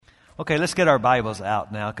Okay, let's get our Bibles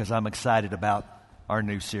out now because I'm excited about our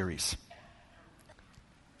new series.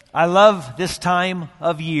 I love this time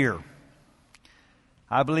of year.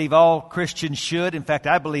 I believe all Christians should. In fact,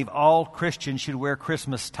 I believe all Christians should wear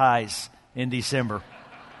Christmas ties in December.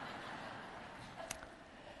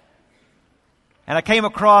 And I came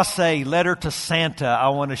across a letter to Santa I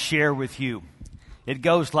want to share with you. It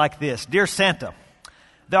goes like this. Dear Santa,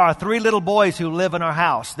 there are 3 little boys who live in our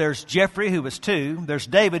house. There's Jeffrey, who is 2. There's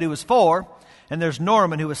David, who is 4. And there's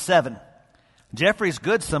Norman, who is 7. Jeffrey's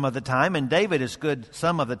good some of the time, and David is good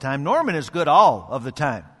some of the time. Norman is good all of the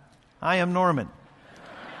time. I am Norman.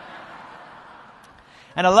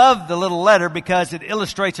 And I love the little letter because it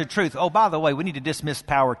illustrates a truth. Oh, by the way, we need to dismiss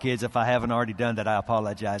Power Kids. If I haven't already done that, I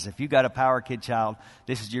apologize. If you got a Power Kid child,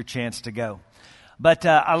 this is your chance to go. But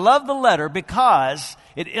I love the letter because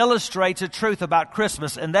it illustrates a truth about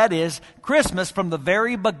Christmas, and that is Christmas from the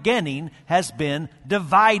very beginning has been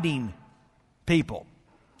dividing people.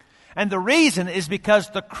 And the reason is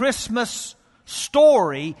because the Christmas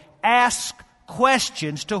story asks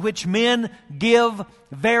questions to which men give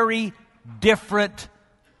very different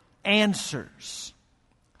answers.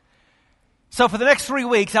 So for the next 3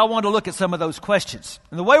 weeks, I want to look at some of those questions.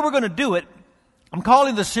 And the way we're going to do it, I'm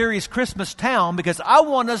calling the series Christmas Town because I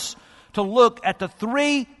want us to look at the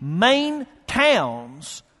 3 main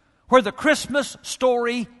towns where the Christmas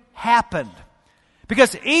story happened.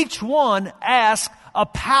 Because each one asks a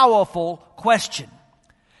powerful question.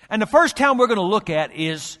 And the first town we're going to look at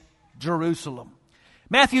is Jerusalem.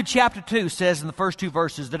 Matthew chapter 2 says in the first 2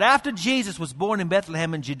 verses that after Jesus was born in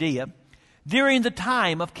Bethlehem in Judea, during the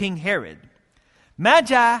time of King Herod,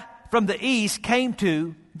 Magi from the east came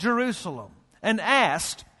to Jerusalem and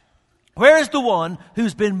asked, "Where is the one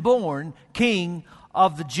who's been born King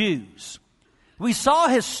of the Jews? We saw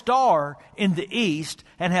his star in the east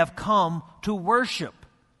and have come to worship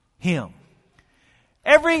him."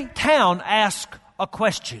 Every town asks a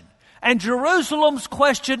question, and Jerusalem's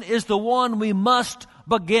question is the one we must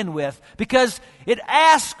begin with because it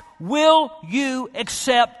asks, will you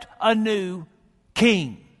accept a new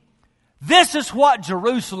king? This is what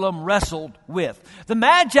Jerusalem wrestled with. The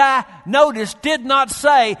Magi, notice, did not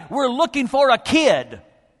say, we're looking for a kid.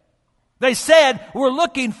 They said, we're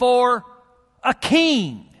looking for a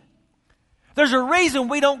king. There's a reason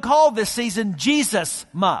we don't call this season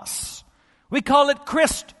Jesus-mas. We call it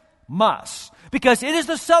Christmas because it is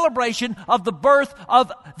the celebration of the birth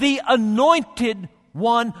of the anointed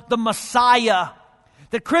one, the Messiah.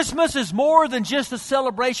 That Christmas is more than just a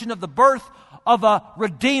celebration of the birth of a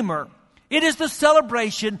Redeemer. It is the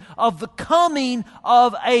celebration of the coming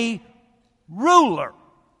of a ruler.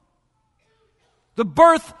 The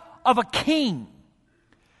birth of a king.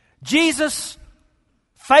 Jesus'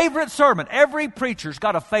 favorite sermon. Every preacher's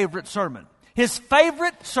got a favorite sermon. His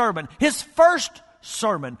favorite sermon, his first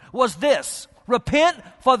sermon was this: repent,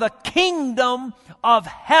 for the kingdom of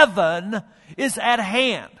heaven is at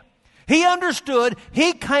hand. He understood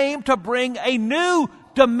he came to bring a new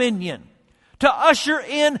dominion, to usher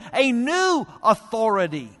in a new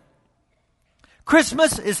authority.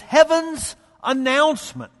 Christmas is heaven's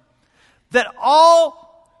announcement that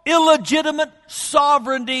all illegitimate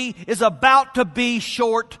sovereignty is about to be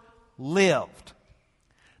short-lived.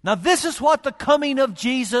 Now, this is what the coming of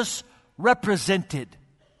Jesus represented.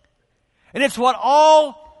 And it's what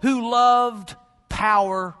all who loved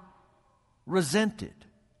power resented.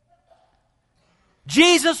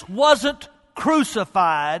 Jesus wasn't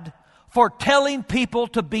crucified for telling people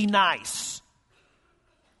to be nice.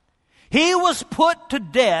 He was put to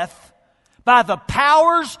death by the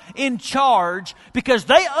powers in charge because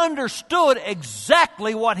they understood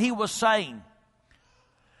exactly what he was saying.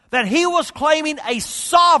 That he was claiming a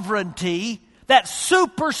sovereignty that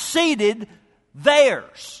superseded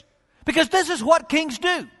theirs. Because this is what kings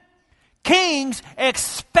do. Kings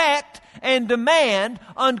expect and demand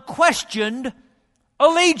unquestioned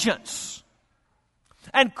allegiance.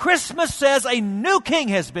 And Christmas says a new king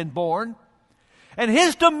has been born, and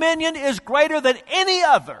his dominion is greater than any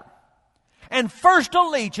other. And first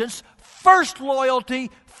allegiance, first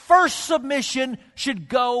loyalty, first submission should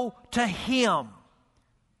go to him.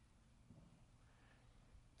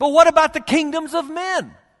 But what about the kingdoms of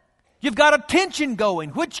men? You've got a tension going.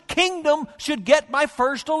 Which kingdom should get my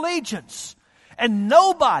first allegiance? And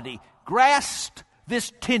nobody grasped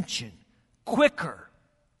this tension quicker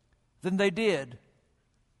than they did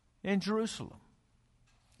in Jerusalem.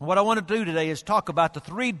 What I want to do today is talk about the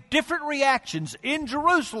 3 different reactions in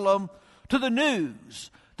Jerusalem to the news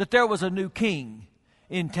that there was a new king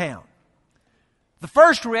in town. The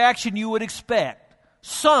first reaction you would expect,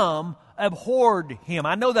 some abhorred him.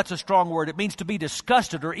 I know that's a strong word. It means to be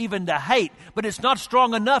disgusted or even to hate, but it's not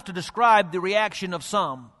strong enough to describe the reaction of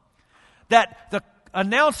some. That the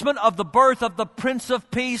announcement of the birth of the Prince of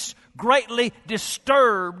Peace greatly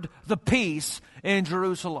disturbed the peace in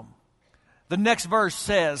Jerusalem. The next verse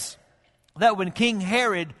says that when King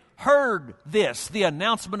Herod heard this, the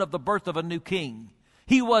announcement of the birth of a new king,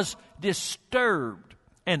 he was disturbed,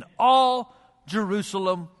 and all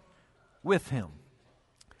Jerusalem with him.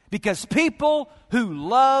 Because people who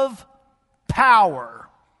love power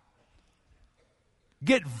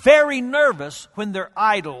get very nervous when their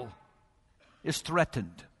idol is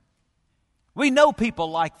threatened. We know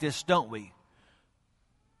people like this, don't we?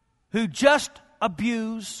 Who just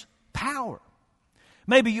abuse power.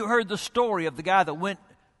 Maybe you heard the story of the guy that went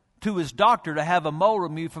to his doctor to have a mole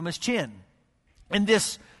removed from his chin. And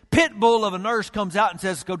this pit bull of a nurse comes out and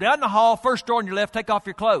says, go down the hall, first door on your left, take off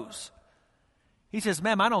your clothes. He says,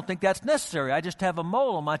 ma'am, I don't think that's necessary. I just have a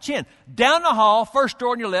mole on my chin. Down the hall, first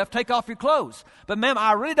door on your left, take off your clothes. But ma'am,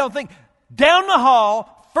 I really don't think. Down the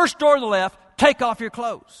hall, first door on the left, take off your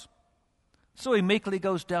clothes. So he meekly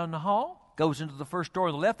goes down the hall, goes into the first door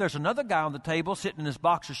on the left. There's another guy on the table sitting in his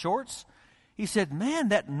boxer shorts. He said, man,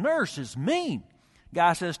 that nurse is mean.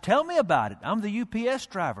 Guy says, tell me about it. I'm the UPS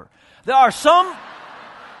driver. There are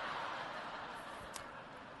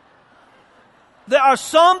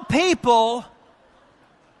some people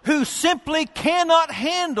who simply cannot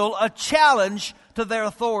handle a challenge to their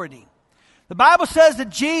authority. The Bible says that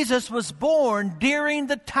Jesus was born during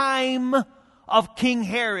the time of King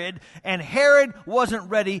Herod, and Herod wasn't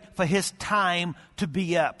ready for his time to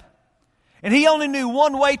be up. And he only knew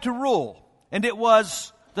one way to rule, and it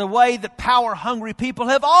was the way that power-hungry people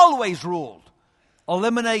have always ruled.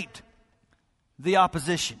 Eliminate the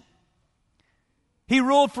opposition. He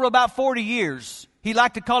ruled for about 40 years. He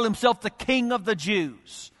liked to call himself the King of the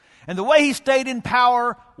Jews. And the way he stayed in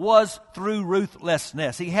power was through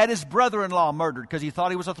ruthlessness. He had his brother-in-law murdered because he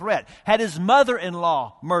thought he was a threat. Had his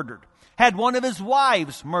mother-in-law murdered. Had one of his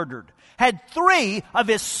wives murdered. Had 3 of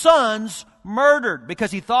his sons murdered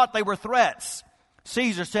because he thought they were threats.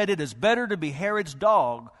 Caesar said it is better to be Herod's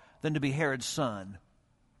dog than to be Herod's son.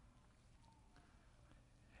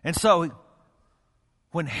 And so,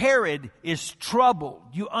 when Herod is troubled,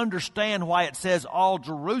 you understand why it says all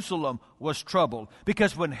Jerusalem was troubled.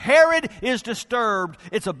 Because when Herod is disturbed,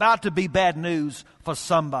 it's about to be bad news for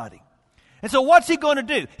somebody. And so what's he going to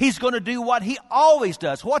do? He's going to do what he always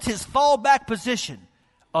does. What's his fallback position?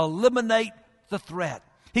 Eliminate the threat.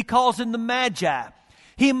 He calls in the Magi.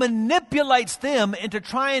 He manipulates them into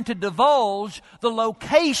trying to divulge the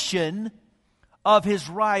location of his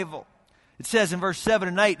rival. It says in verse 7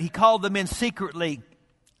 and 8, he called them in secretly,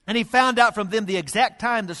 and he found out from them the exact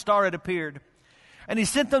time the star had appeared. And he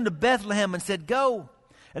sent them to Bethlehem and said, go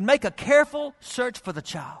and make a careful search for the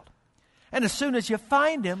child. And as soon as you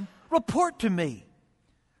find him, report to me,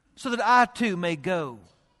 so that I too may go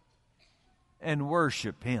and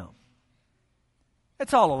worship him.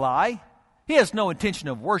 It's all a lie. He has no intention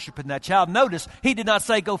of worshiping that child. Notice, he did not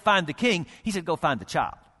say, go find the king. He said, go find the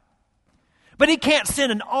child. But he can't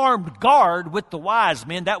send an armed guard with the wise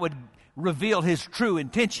men. That would reveal his true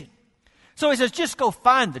intention. So he says, just go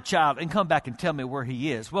find the child and come back and tell me where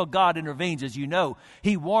he is. Well, God intervenes, as you know.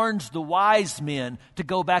 He warns the wise men to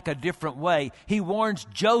go back a different way. He warns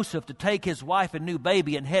Joseph to take his wife and new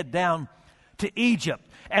baby and head down to Egypt.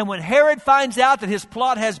 And when Herod finds out that his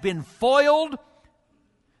plot has been foiled,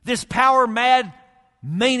 this power-mad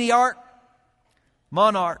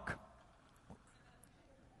monarch,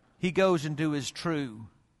 he goes into his true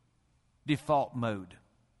default mode.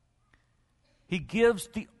 He gives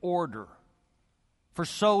the order for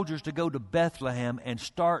soldiers to go to Bethlehem and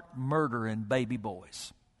start murdering baby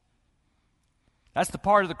boys. That's the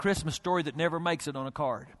part of the Christmas story that never makes it on a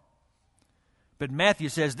card. But Matthew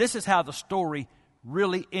says this is how the story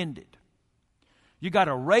really ended. You got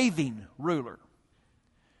a raving ruler.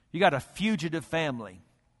 You got a fugitive family.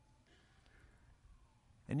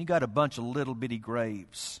 And you got a bunch of little bitty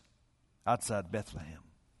graves outside Bethlehem.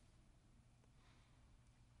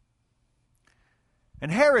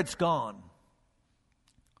 And Herod's gone.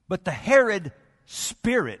 But the Herod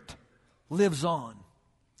spirit lives on.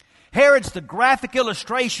 Herod's the graphic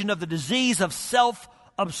illustration of the disease of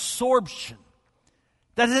self-absorption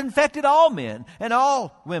that has infected all men and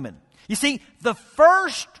all women. You see, the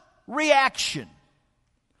first reaction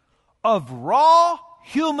of raw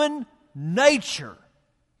human nature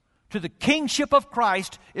to the kingship of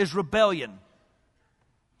Christ is rebellion.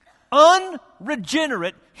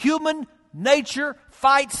 Unregenerate human nature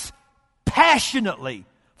fights passionately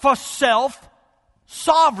for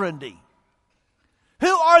self-sovereignty.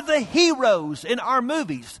 Who are the heroes in our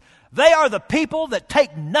movies? They are the people that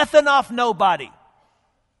take nothing off nobody.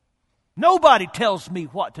 Nobody tells me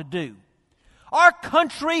what to do. Our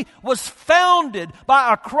country was founded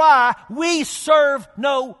by a cry, we serve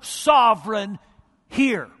no sovereign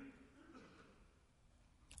here.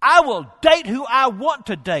 I will date who I want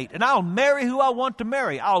to date, and I'll marry who I want to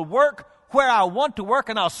marry. I'll work where I want to work,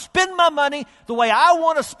 and I'll spend my money the way I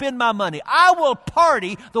want to spend my money. I will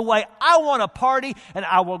party the way I want to party, and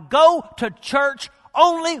I will go to church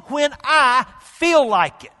only when I feel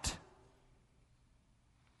like it.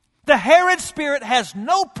 The Herod spirit has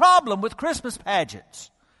no problem with Christmas pageants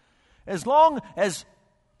as long as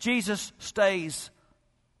Jesus stays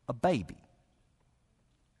a baby.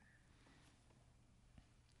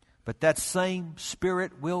 But that same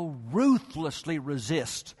spirit will ruthlessly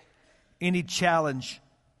resist any challenge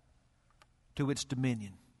to its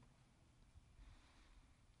dominion.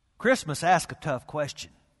 Christmas asks a tough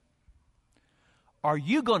question. Are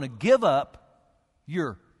you going to give up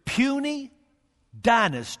your puny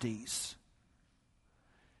dynasties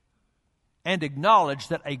and acknowledge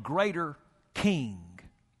that a greater king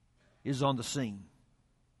is on the scene?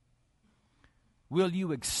 Will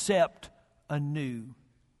you accept a new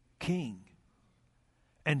king?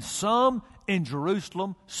 And some in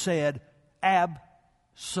Jerusalem said,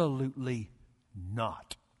 absolutely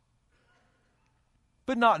not.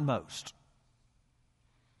 But not most.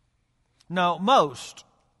 No, most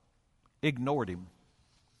ignored him.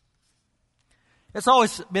 It's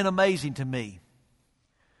always been amazing to me.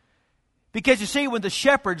 Because you see, when the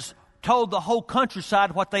shepherds told the whole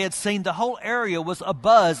countryside what they had seen, the whole area was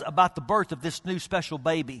abuzz about the birth of this new special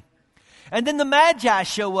baby. And then the Magi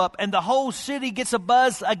show up and the whole city gets a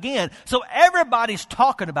buzz again. So everybody's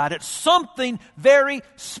talking about it. Something very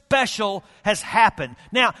special has happened.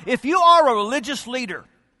 Now, if you are a religious leader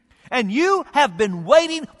and you have been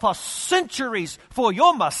waiting for centuries for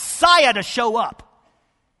your Messiah to show up,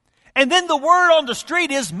 and then the word on the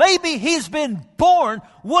street is maybe he's been born,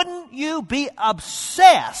 wouldn't you be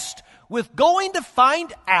obsessed with going to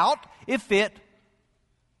find out if it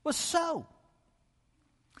was so?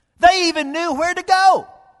 They even knew where to go.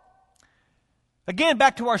 Again,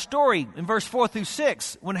 back to our story in verse 4 through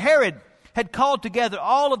 6. When Herod had called together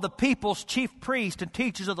all of the people's chief priests and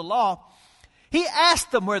teachers of the law, he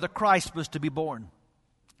asked them where the Christ was to be born.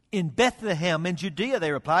 In Bethlehem in Judea,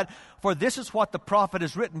 they replied, for this is what the prophet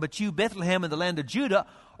has written, but you, Bethlehem, in the land of Judah,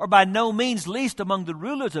 are by no means least among the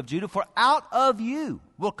rulers of Judah, for out of you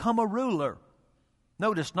will come a ruler.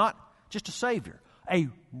 Notice, not just a savior, a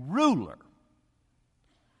ruler,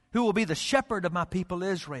 who will be the shepherd of my people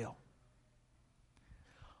Israel.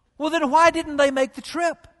 Well, then why didn't they make the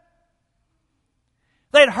trip?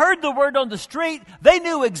 They'd heard the word on the street. They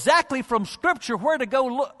knew exactly from Scripture where to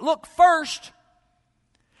go look first.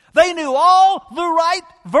 They knew all the right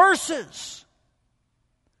verses.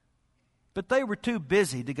 But they were too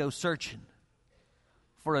busy to go searching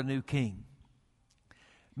for a new king.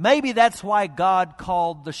 Maybe that's why God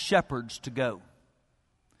called the shepherds to go,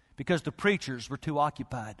 because the preachers were too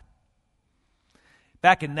occupied.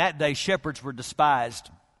 Back in that day, shepherds were despised.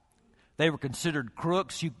 They were considered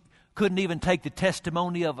crooks. You couldn't even take the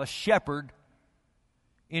testimony of a shepherd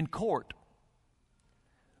in court.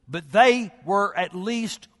 But they were at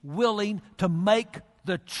least willing to make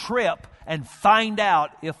the trip and find out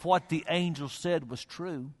if what the angel said was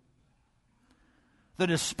true. The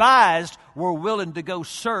despised were willing to go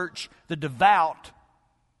search. The devout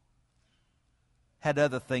had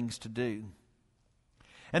other things to do.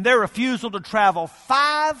 And their refusal to travel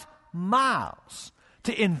 5 miles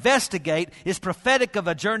to investigate is prophetic of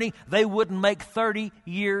a journey they wouldn't make 30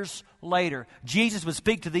 years later. Jesus would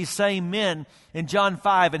speak to these same men in John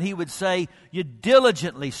 5, and he would say, you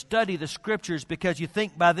diligently study the Scriptures because you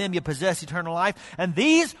think by them you possess eternal life. And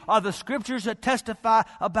these are the Scriptures that testify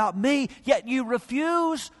about me, yet you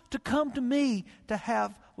refuse to come to me to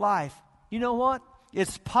have life. You know what?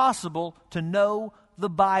 It's possible to know the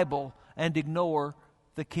Bible and ignore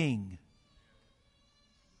the King.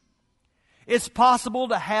 It's possible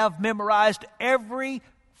to have memorized every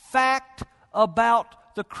fact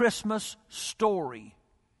about the Christmas story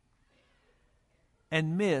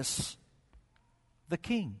and miss the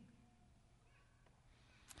King.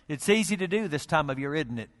 It's easy to do this time of year,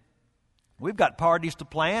 isn't it? We've got parties to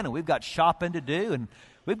plan, and we've got shopping to do, and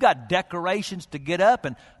we've got decorations to get up,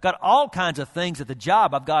 and got all kinds of things at the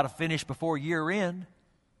job I've got to finish before year end.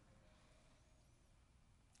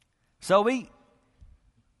 So we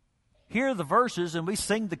hear the verses and we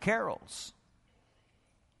sing the carols.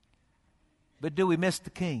 But do we miss the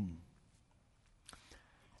King?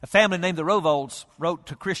 A family named the Rovolds wrote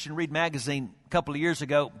to Christian Read magazine a couple of years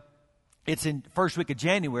ago. It's in first week of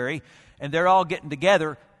January, and they're all getting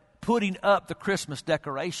together, putting up the Christmas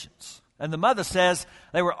decorations. And the mother says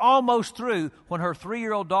they were almost through when her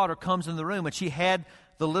 3-year-old daughter comes in the room, and she had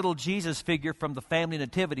the little Jesus figure from the family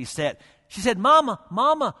nativity set. She said,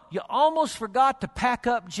 Mama, you almost forgot to pack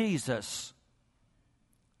up Jesus.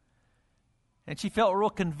 And she felt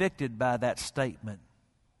real convicted by that statement,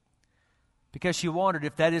 because she wondered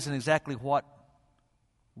if that isn't exactly what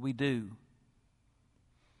we do.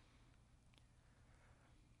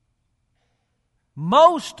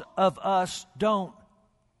 Most of us don't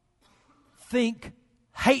think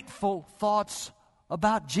hateful thoughts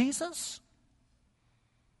about Jesus.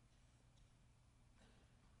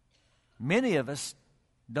 Many of us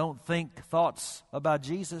don't think thoughts about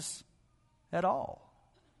Jesus at all.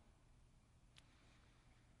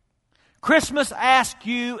 Christmas asks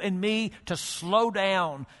you and me to slow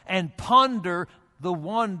down and ponder the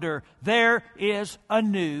wonder. There is a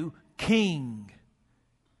new king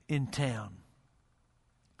in town.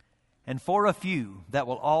 And for a few, that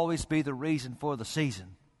will always be the reason for the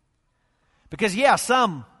season. Because,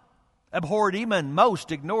 some abhorred him and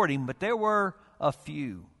most ignored him, but there were a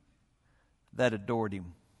few that adored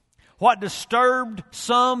him. What disturbed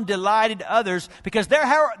some delighted others, because there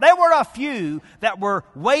were a few that were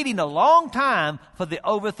waiting a long time for the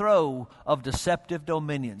overthrow of deceptive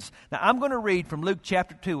dominions. Now, I'm going to read from Luke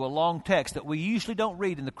chapter 2, a long text that we usually don't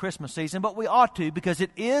read in the Christmas season, but we ought to, because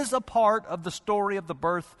it is a part of the story of the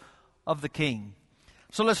birth of the King.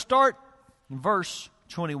 So let's start in verse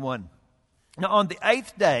 21. Now, on the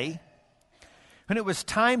 8th day, when it was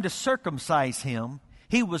time to circumcise him,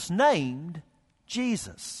 he was named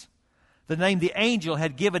Jesus, the name the angel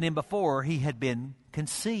had given him before he had been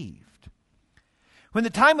conceived. When the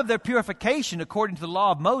time of their purification, according to the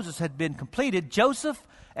law of Moses, had been completed, Joseph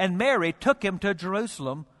and Mary took him to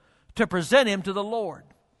Jerusalem to present him to the Lord.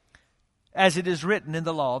 As it is written in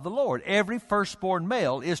the law of the Lord, every firstborn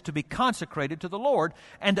male is to be consecrated to the Lord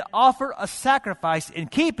and to offer a sacrifice in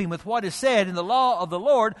keeping with what is said in the law of the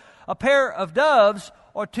Lord, a pair of doves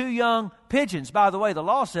or 2 young pigeons. By the way, the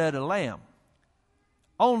law said a lamb.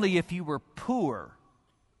 Only if you were poor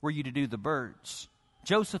were you to do the birds.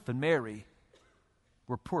 Joseph and Mary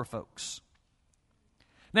were poor folks.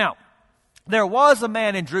 Now, there was a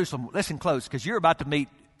man in Jerusalem. Listen close, because you're about to meet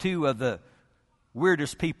 2 of the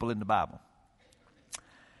weirdest people in the Bible.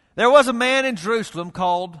 There was a man in Jerusalem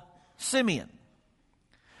called Simeon,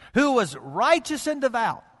 who was righteous and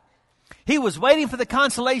devout. He was waiting for the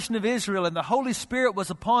consolation of Israel, and the Holy Spirit was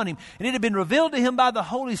upon him. And it had been revealed to him by the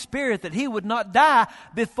Holy Spirit that he would not die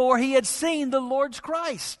before he had seen the Lord's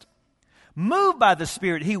Christ. Moved by the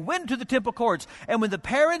Spirit, he went to the temple courts. And when the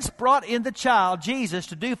parents brought in the child, Jesus,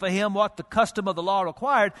 to do for him what the custom of the law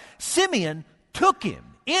required, Simeon took him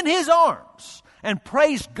in his arms and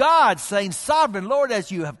praised God, saying, Sovereign Lord,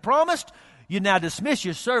 as you have promised, you now dismiss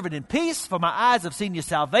your servant in peace, for my eyes have seen your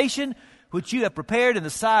salvation, which you have prepared in the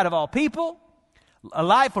sight of all people, a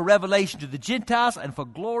light for revelation to the Gentiles and for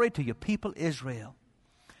glory to your people Israel.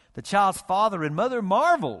 The child's father and mother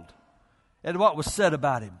marveled at what was said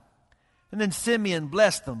about him. And then Simeon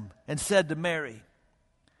blessed them and said to Mary,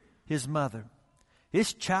 his mother,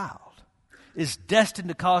 this child is destined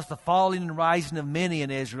to cause the falling and rising of many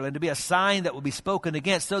in Israel, and to be a sign that will be spoken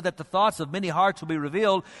against, so that the thoughts of many hearts will be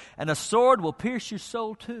revealed, and a sword will pierce your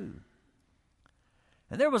soul too.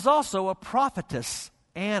 And there was also a prophetess,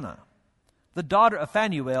 Anna, the daughter of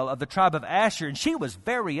Phanuel of the tribe of Asher, and she was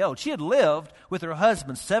very old. She had lived with her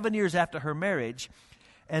husband 7 years after her marriage,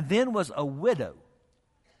 and then was a widow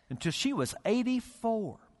until she was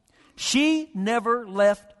 84. She never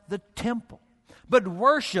left the temple, but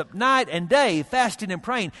worshiped night and day, fasting and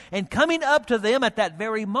praying. And coming up to them at that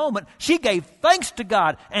very moment, she gave thanks to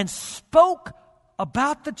God and spoke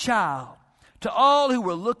about the child to all who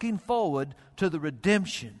were looking forward to the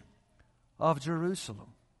redemption of Jerusalem.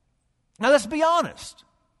 Now let's be honest.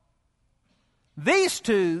 These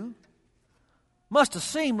 2 must have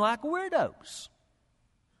seemed like weirdos.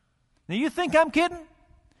 Now you think I'm kidding?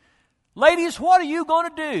 Ladies, what are you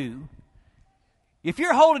going to do if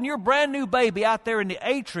you're holding your brand new baby out there in the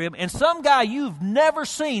atrium and some guy you've never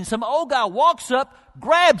seen, some old guy walks up,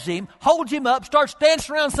 grabs him, holds him up, starts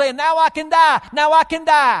dancing around saying, now I can die, now I can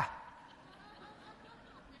die.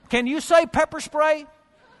 Can you say pepper spray?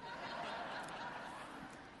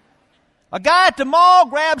 A guy at the mall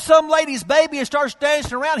grabs some lady's baby and starts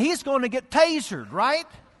dancing around, he's going to get tasered, right?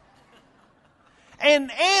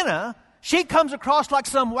 And Anna, she comes across like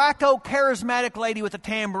some wacko charismatic lady with a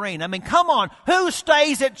tambourine. I mean, come on. Who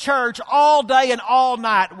stays at church all day and all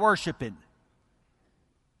night worshiping?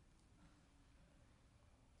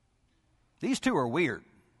 These two are weird.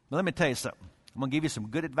 But let me tell you something. I'm going to give you some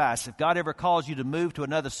good advice. If God ever calls you to move to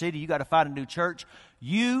another city, you got to find a new church.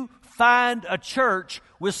 You find a church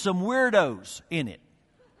with some weirdos in it.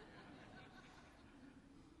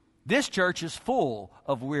 This church is full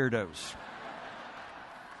of weirdos.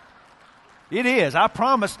 It is, I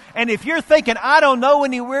promise. And if you're thinking, I don't know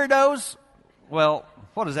any weirdos, well,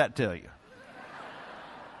 what does that tell you?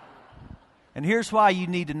 And here's why you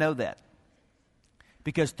need to know that.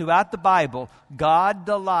 Because throughout the Bible, God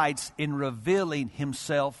delights in revealing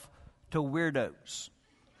himself to weirdos.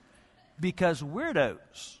 Because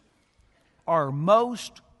weirdos are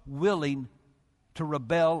most willing to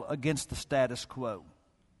rebel against the status quo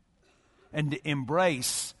and to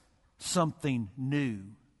embrace something new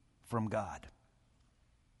from God.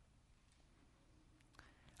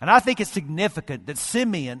 And I think it's significant that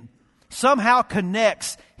Simeon somehow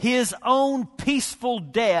connects his own peaceful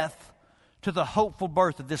death to the hopeful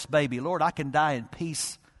birth of this baby. Lord, I can die in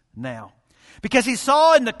peace now. Because he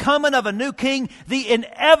saw in the coming of a new king the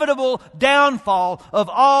inevitable downfall of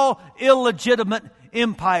all illegitimate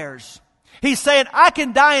empires. He's saying, I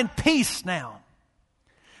can die in peace now.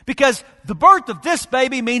 Because the birth of this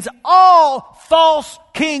baby means all false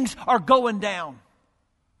kings are going down.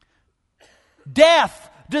 Death,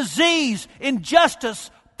 disease, injustice,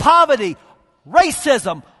 poverty,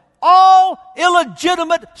 racism, all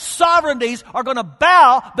illegitimate sovereignties are going to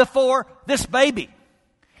bow before this baby.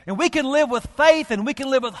 And we can live with faith, and we can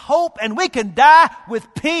live with hope, and we can die with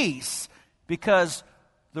peace because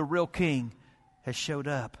the real king has showed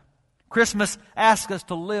up. Christmas asks us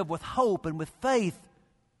to live with hope and with faith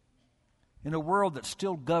in a world that's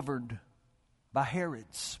still governed by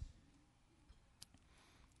Herods.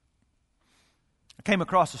 I came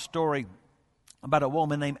across a story about a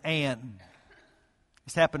woman named Anne.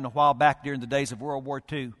 This happened a while back during the days of World War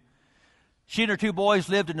II. She and her two boys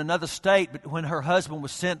lived in another state, but when her husband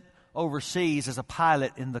was sent overseas as a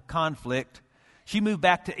pilot in the conflict, she moved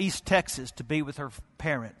back to East Texas to be with her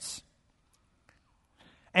parents.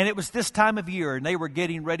 And it was this time of year, and they were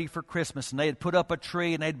getting ready for Christmas, and they had put up a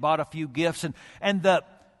tree, and they'd bought a few gifts, and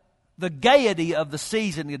the gaiety of the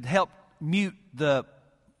season had helped mute the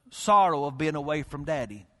sorrow of being away from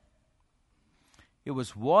Daddy. It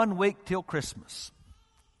was 1 week till Christmas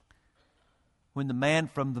when the man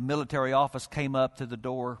from the military office came up to the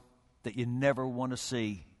door that you never want to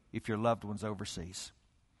see if your loved one's overseas.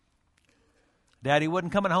 Daddy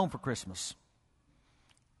wasn't coming home for Christmas.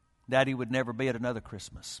 Daddy would never be at another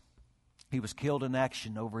Christmas. He was killed in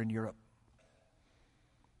action over in Europe.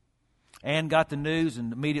 Anne got the news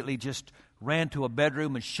and immediately just ran to a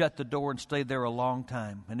bedroom and shut the door and stayed there a long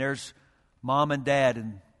time. And there's Mom and Dad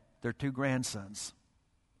and their two grandsons.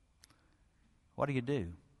 What do you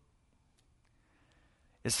do?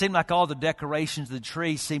 It seemed like all the decorations of the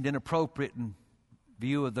tree seemed inappropriate in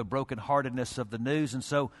view of the brokenheartedness of the news. And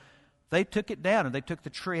so they took it down and they took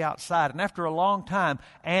the tree outside. And after a long time,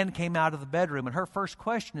 Anne came out of the bedroom. And her first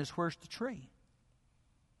question is, where's the tree?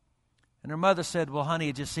 And her mother said, well, honey,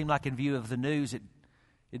 it just seemed like in view of the news,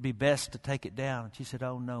 it'd be best to take it down. And she said,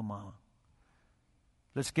 oh, no, Mama.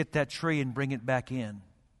 Let's get that tree and bring it back in.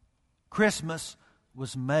 Christmas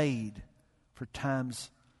was made for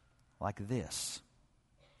times like this.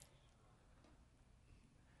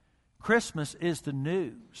 Christmas is the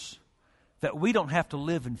news that we don't have to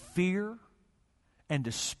live in fear and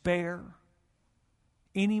despair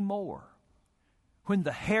anymore when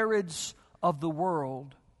the Herods of the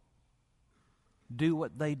world do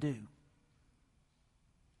what they do.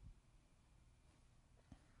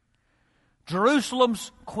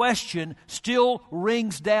 Jerusalem's question still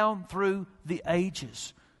rings down through the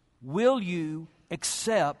ages. Will you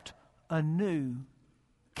accept a new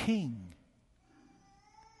king?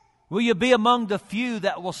 Will you be among the few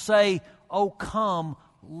that will say, oh, come,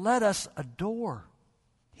 let us adore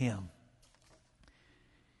him?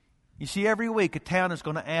 You see, every week a town is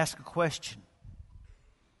going to ask a question.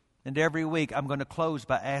 And every week I'm going to close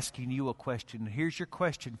by asking you a question. Here's your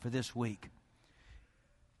question for this week.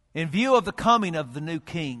 In view of the coming of the new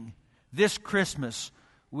king, this Christmas,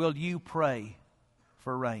 will you pray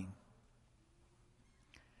for rain?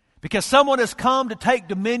 Because someone has come to take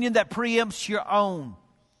dominion that preempts your own.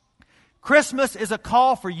 Christmas is a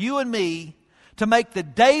call for you and me to make the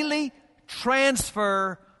daily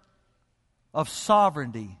transfer of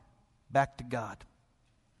sovereignty back to God.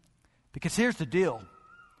 Because here's the deal.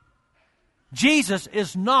 Jesus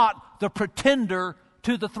is not the pretender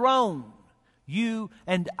to the throne. You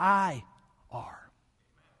and I are.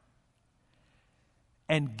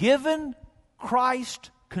 And given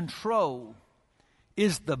Christ control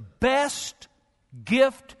is the best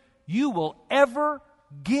gift you will ever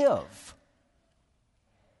give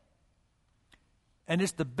And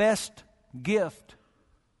it's the best gift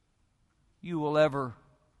you will ever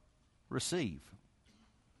receive.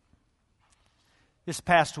 This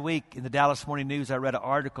past week in the Dallas Morning News, I read an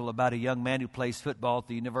article about a young man who plays football at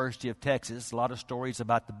the University of Texas. A lot of stories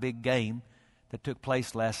about the big game that took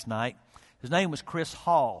place last night. His name was Chris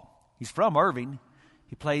Hall. He's from Irving.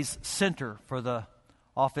 He plays center for the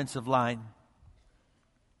offensive line.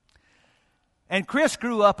 And Chris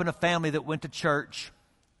grew up in a family that went to church.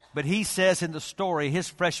 But he says in the story, his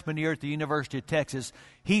freshman year at the University of Texas,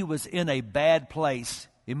 he was in a bad place,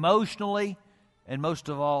 emotionally and most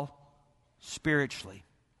of all, spiritually.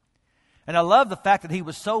 And I love the fact that he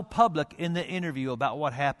was so public in the interview about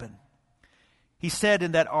what happened. He said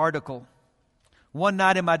in that article, "One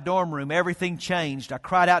night in my dorm room, everything changed. I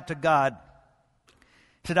cried out to God.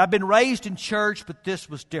 He said, I've been raised in church, but this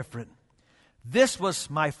was different. This was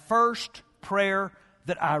my first prayer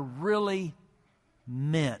that I really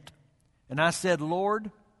meant. And I said,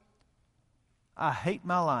 Lord, I hate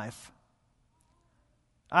my life.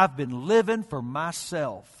 I've been living for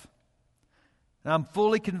myself. And I'm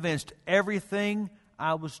fully convinced everything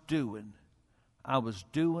I was doing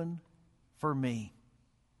for me."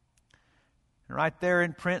 And right there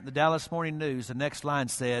in print in the Dallas Morning News, the next line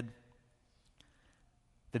said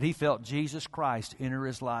that he felt Jesus Christ enter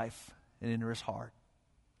his life and enter his heart.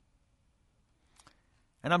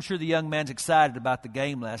 And I'm sure the young man's excited about the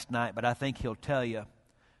game last night, but I think he'll tell you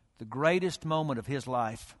the greatest moment of his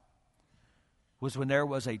life was when there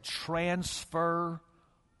was a transfer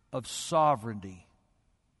of sovereignty.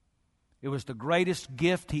 It was the greatest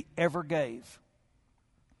gift he ever gave.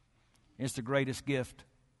 It's the greatest gift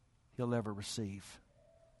he'll ever receive.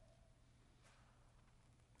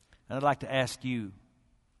 And I'd like to ask you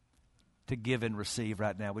to give and receive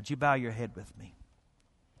right now. Would you bow your head with me?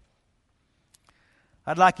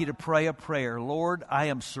 I'd like you to pray a prayer. Lord, I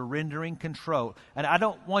am surrendering control. And I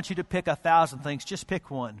don't want you to pick 1,000 things. Just pick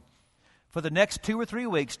one. For the next 2 or 3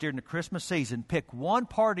 weeks during the Christmas season, pick one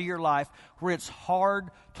part of your life where it's hard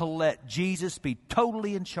to let Jesus be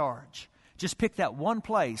totally in charge. Just pick that one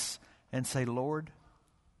place and say, Lord,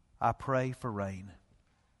 I pray for rain.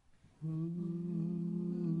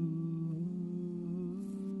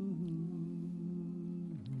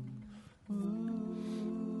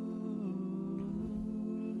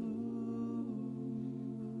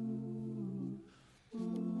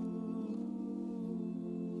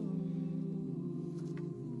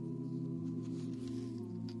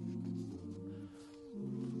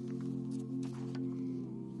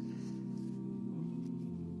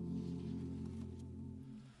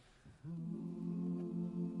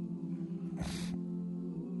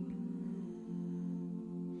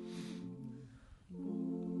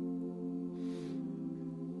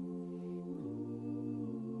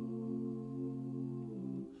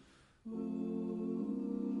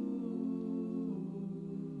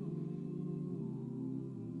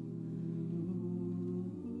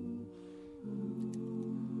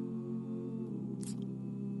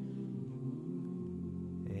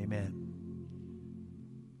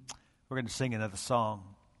 We're going to sing another song,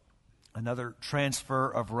 another transfer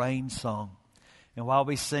of rain song. And while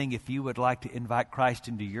we sing, if you would like to invite Christ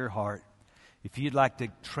into your heart, if you'd like to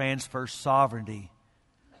transfer sovereignty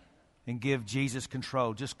and give Jesus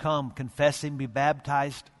control, just come, confess Him, be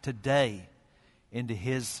baptized today into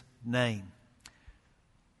His name.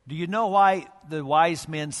 Do you know why the wise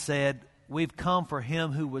men said, we've come for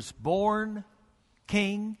Him who was born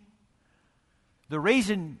King? The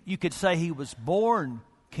reason you could say He was born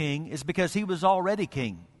King is because He was already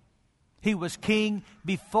King. He was King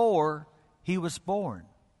before He was born.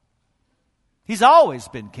 He's always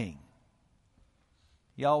been King.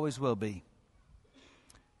 He always will be.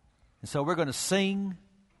 And so we're going to sing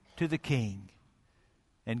to the King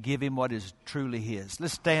and give Him what is truly His.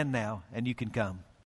 Let's stand now and you can come.